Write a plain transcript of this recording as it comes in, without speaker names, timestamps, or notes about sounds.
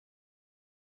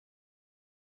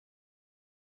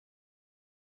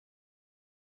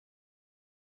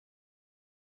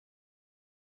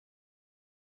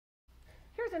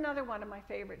here's another one of my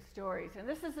favorite stories, and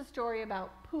this is a story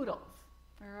about poodles,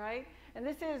 all right? And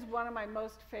this is one of my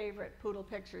most favorite poodle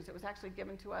pictures. It was actually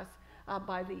given to us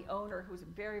by the owner, who's a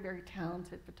very, very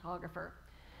talented photographer.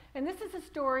 And this is a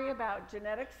story about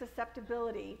genetic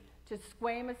susceptibility to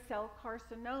squamous cell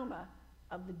carcinoma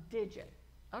of the digit.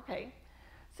 Okay,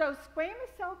 so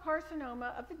squamous cell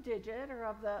carcinoma of the digit, or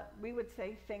of the, we would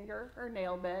say, finger or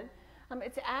nail bed,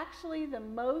 it's actually the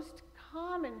most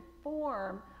common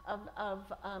form of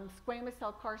squamous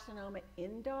cell carcinoma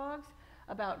in dogs.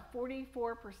 About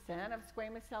 44% of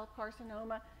squamous cell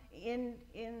carcinoma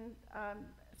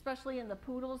especially in the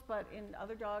poodles, but in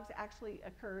other dogs, actually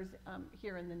occurs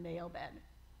here in the nail bed.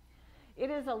 It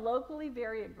is a locally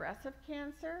very aggressive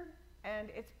cancer, and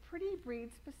it's pretty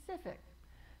breed specific.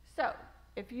 So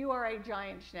if you are a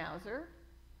giant schnauzer,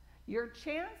 your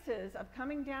chances of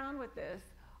coming down with this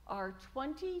are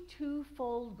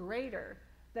 22-fold greater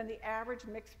than the average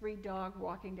mixed breed dog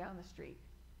walking down the street.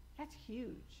 That's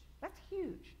huge. That's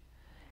huge.